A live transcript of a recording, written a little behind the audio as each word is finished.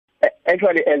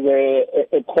Actually, as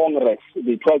a Congress,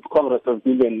 the 12th Congress has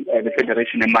given the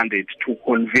Federation a mandate to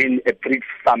convene a BRICS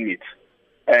summit,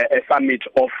 a summit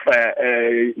of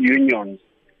unions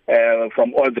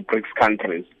from all the BRICS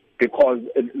countries, because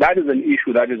that is an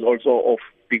issue that is also of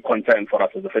big concern for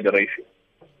us as a Federation.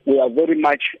 We are very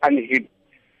much unhappy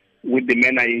with the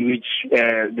manner in which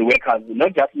the workers,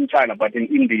 not just in China, but in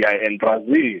India and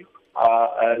Brazil,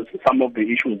 some of the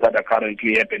issues that are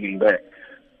currently happening there.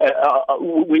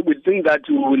 We think that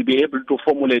we will be able to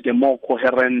formulate a more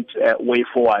coherent way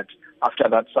forward after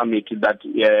that summit that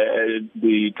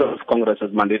the 12th Congress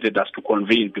has mandated us to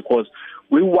convene, because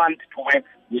we want to work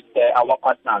with our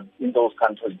partners in those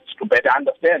countries to better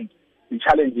understand the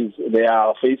challenges they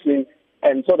are facing,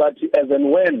 and so that as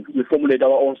and when we formulate our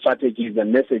own strategies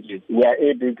and messages, we are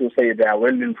able to say they are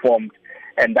well informed,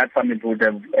 and that summit would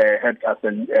have helped us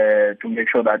to make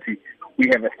sure that we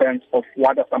have a sense of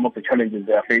what are some of the challenges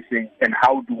they are facing, and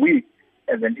how do we,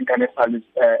 as an international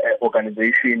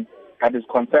organization that is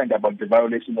concerned about the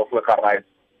violation of worker rights,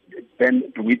 then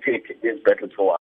do we take these battles forward.